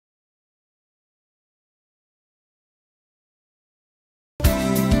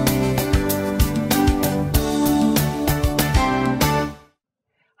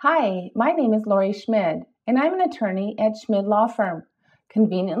Hi, my name is Lori Schmid, and I'm an attorney at Schmid Law Firm,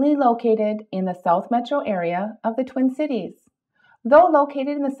 conveniently located in the South Metro area of the Twin Cities. Though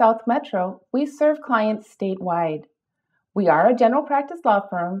located in the South Metro, we serve clients statewide. We are a general practice law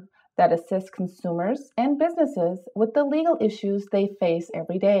firm that assists consumers and businesses with the legal issues they face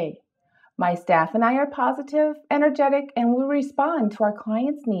every day. My staff and I are positive, energetic, and we respond to our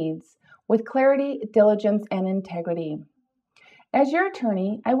clients' needs with clarity, diligence, and integrity. As your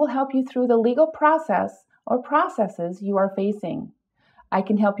attorney, I will help you through the legal process or processes you are facing. I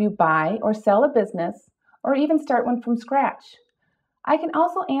can help you buy or sell a business or even start one from scratch. I can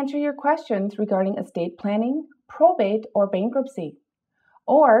also answer your questions regarding estate planning, probate, or bankruptcy.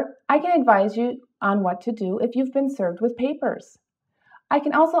 Or I can advise you on what to do if you've been served with papers. I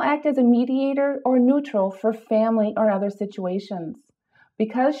can also act as a mediator or neutral for family or other situations.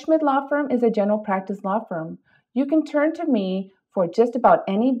 Because Schmid Law Firm is a general practice law firm, you can turn to me for just about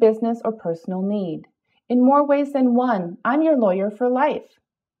any business or personal need. In more ways than one, I'm your lawyer for life.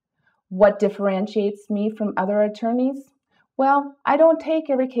 What differentiates me from other attorneys? Well, I don't take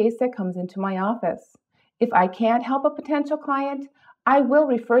every case that comes into my office. If I can't help a potential client, I will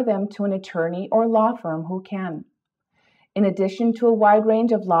refer them to an attorney or law firm who can. In addition to a wide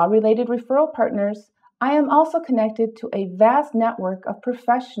range of law-related referral partners, I am also connected to a vast network of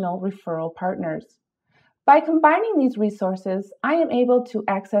professional referral partners. By combining these resources, I am able to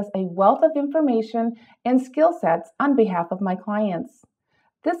access a wealth of information and skill sets on behalf of my clients.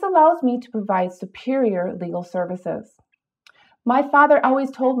 This allows me to provide superior legal services. My father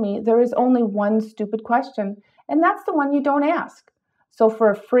always told me there is only one stupid question, and that's the one you don't ask. So for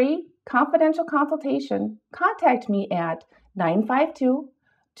a free, confidential consultation, contact me at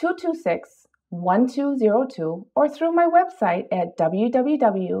 952-226-1202 or through my website at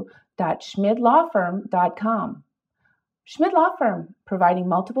www.schmidlawfirm.com. Schmid Law Firm, providing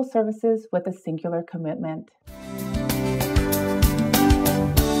multiple services with a singular commitment.